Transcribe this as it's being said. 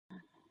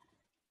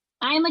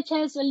I'm a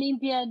chess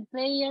Olympiad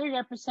player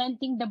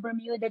representing the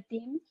Bermuda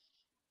team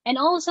and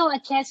also a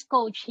chess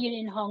coach here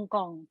in Hong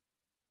Kong.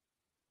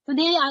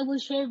 Today, I will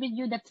share with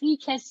you the 3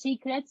 chess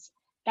secrets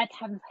that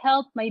have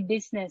helped my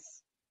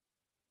business.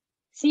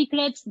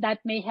 Secrets that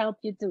may help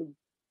you too.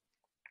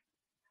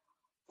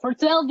 For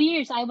 12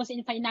 years, I was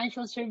in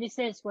financial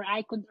services where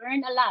I could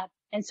earn a lot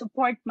and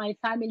support my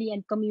family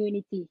and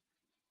community.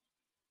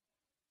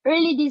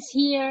 Early this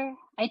year,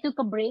 I took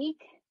a break,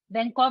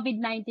 then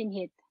COVID-19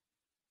 hit.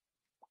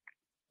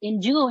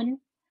 In June,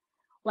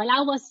 while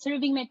I was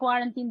serving my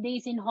quarantine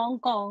days in Hong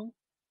Kong,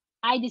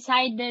 I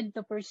decided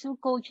to pursue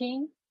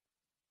coaching,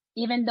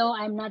 even though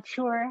I'm not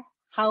sure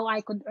how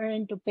I could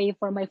earn to pay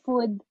for my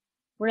food,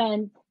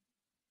 rent,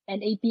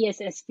 and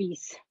APSS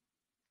fees.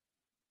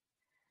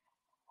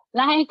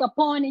 Like a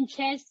pawn in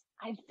chess,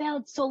 I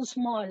felt so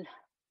small.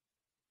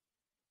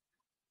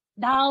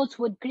 Doubts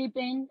would creep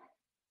in.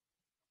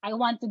 I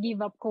want to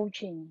give up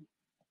coaching.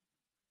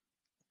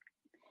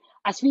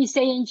 As we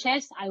say in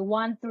chess, I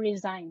want to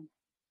resign.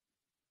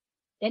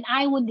 Then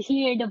I would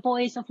hear the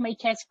voice of my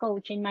chess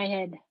coach in my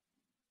head.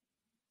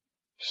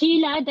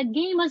 Sheila, the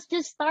game has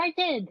just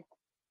started.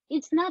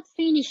 It's not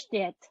finished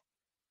yet.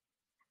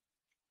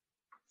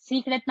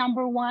 Secret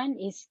number 1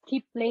 is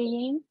keep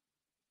playing.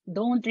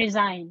 Don't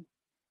resign.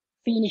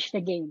 Finish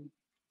the game.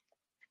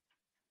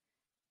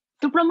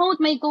 To promote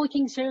my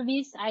coaching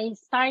service, I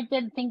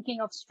started thinking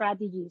of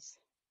strategies.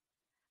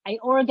 I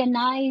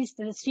organized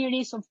a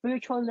series of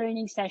virtual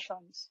learning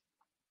sessions.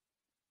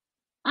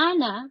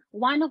 Anna,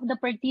 one of the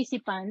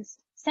participants,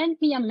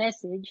 sent me a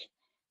message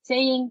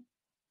saying,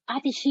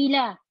 Ate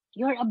Sheila,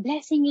 you're a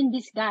blessing in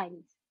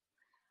disguise.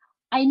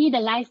 I need a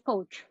life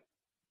coach.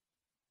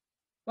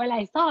 Well,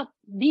 I thought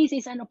this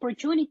is an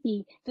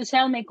opportunity to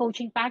sell my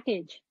coaching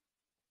package.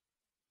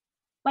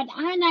 But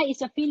Anna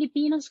is a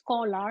Filipino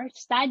scholar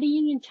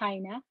studying in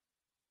China,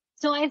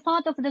 so I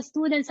thought of the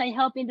students I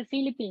help in the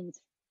Philippines.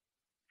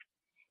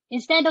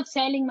 Instead of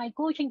selling my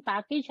coaching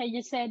package, I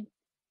just said,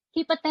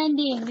 keep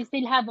attending, we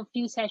still have a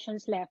few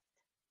sessions left.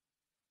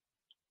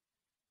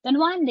 Then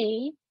one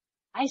day,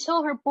 I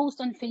saw her post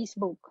on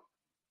Facebook.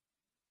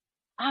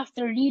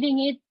 After reading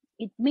it,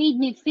 it made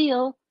me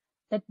feel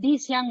that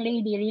this young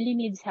lady really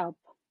needs help.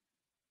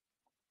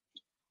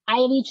 I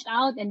reached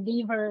out and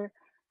gave her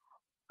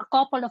a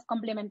couple of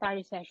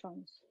complimentary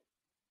sessions.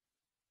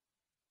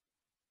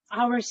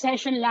 Our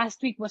session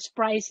last week was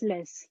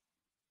priceless.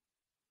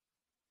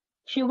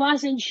 She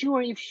wasn't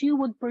sure if she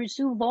would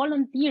pursue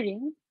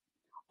volunteering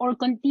or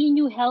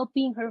continue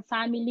helping her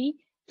family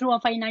through a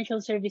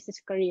financial services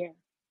career.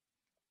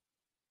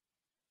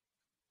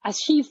 As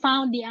she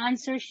found the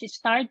answer, she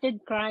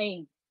started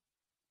crying.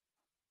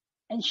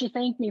 And she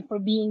thanked me for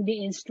being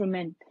the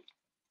instrument.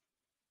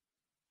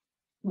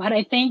 But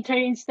I thanked her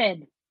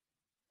instead.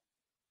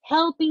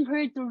 Helping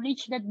her to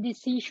reach that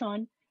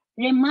decision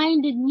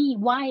reminded me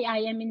why I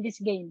am in this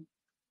game.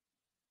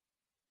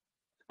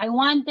 I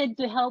wanted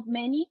to help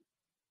many,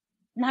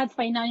 not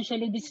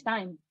financially this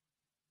time,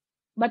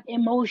 but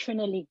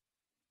emotionally.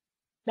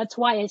 That's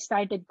why I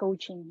started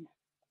coaching.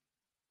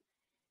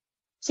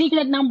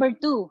 Secret number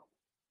 2,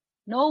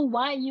 know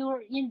why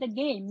you're in the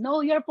game.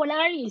 Know your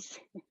Polaris.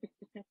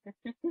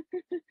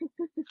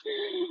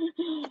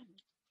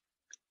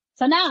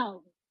 So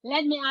now,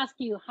 let me ask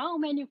you, how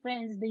many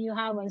friends do you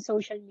have on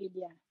social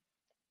media?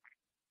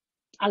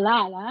 A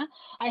lot, huh?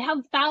 I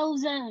have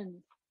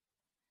thousands.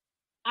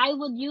 I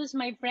would use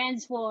my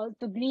friends' wall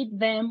to greet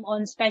them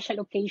on special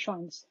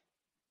occasions.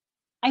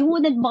 I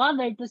wouldn't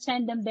bother to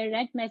send them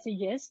direct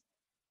messages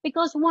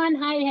because one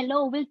hi,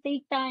 hello will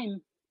take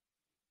time.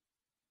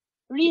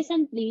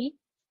 Recently,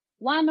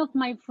 one of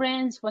my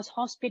friends was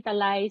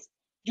hospitalized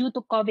due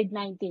to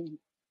COVID-19.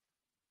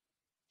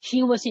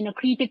 She was in a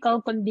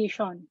critical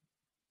condition.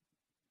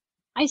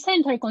 I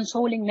sent her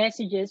consoling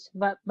messages,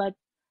 but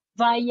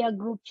via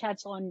group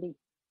chats only.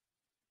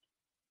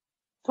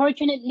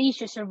 Fortunately,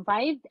 she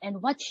survived,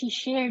 and what she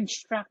shared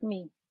struck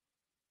me.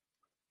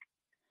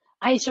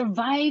 I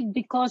survived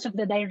because of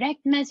the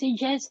direct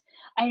messages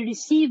I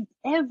received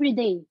every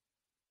day.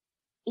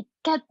 It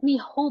kept me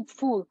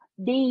hopeful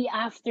day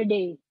after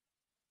day.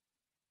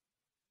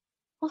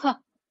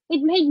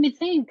 It made me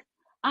think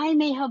I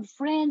may have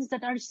friends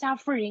that are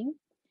suffering,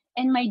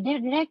 and my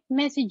direct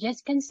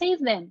messages can save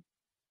them.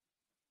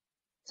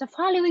 So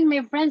following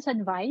my friend's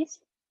advice,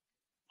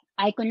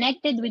 I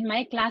connected with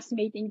my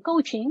classmate in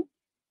coaching,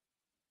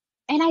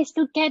 and I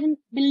still can't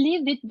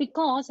believe it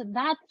because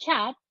that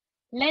chat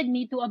led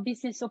me to a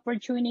business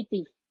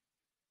opportunity.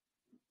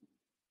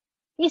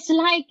 It's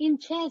like in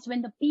chess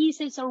when the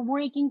pieces are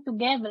working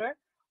together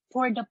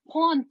for the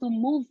pawn to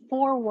move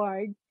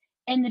forward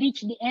and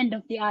reach the end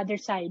of the other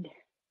side.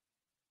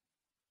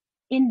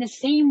 In the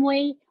same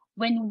way,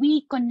 when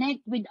we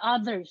connect with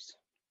others,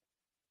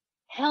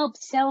 help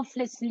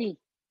selflessly,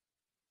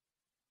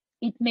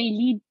 it may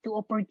lead to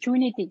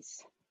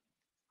opportunities.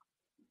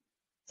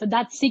 So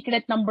that's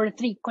secret number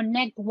 3,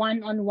 connect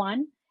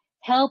one-on-one,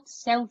 help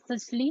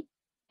selflessly,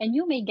 and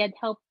you may get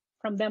help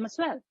from them as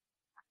well.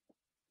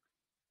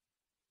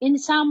 In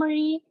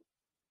summary,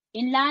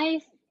 In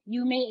life,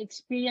 you may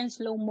experience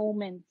low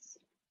moments,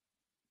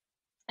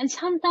 and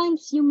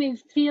sometimes you may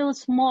feel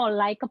small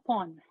like a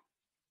pawn,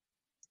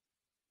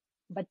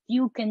 but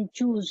you can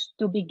choose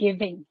to be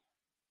giving.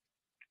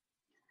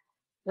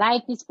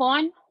 Like this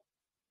pawn,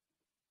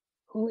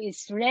 who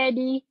is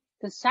ready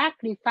to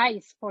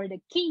sacrifice for the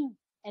king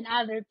and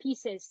other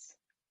pieces.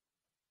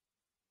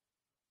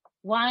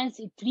 Once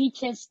it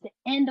reaches the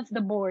end of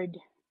the board,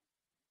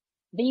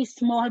 this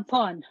small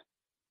pawn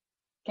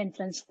can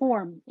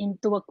transform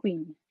into a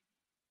queen.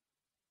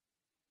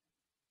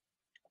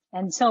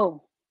 And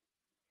so,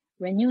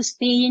 when you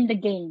stay in the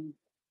game,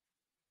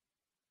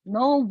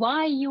 know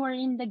why you are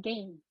in the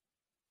game.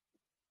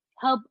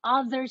 Help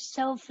others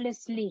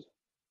selflessly.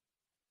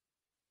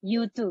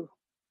 You too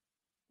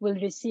will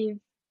receive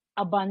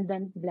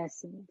abundant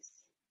blessings.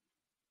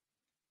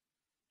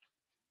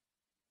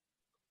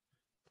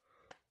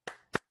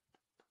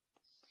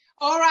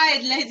 All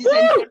right, ladies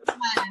and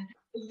gentlemen,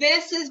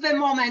 this is the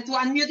moment to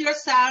unmute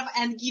yourself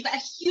and give a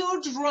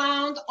huge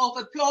round of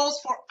applause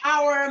for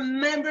our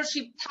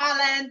membership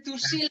talent to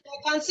Shiela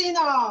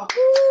Cancino.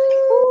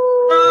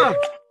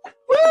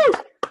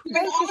 You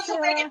can also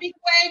make a big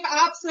wave.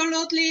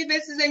 Absolutely.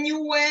 This is a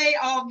new way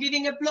of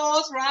giving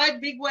applause, right?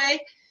 Big wave.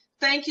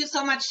 Thank you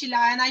so much, Shiela.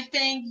 And I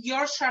think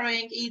your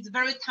sharing is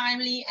very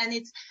timely and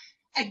it's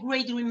a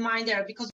great reminder because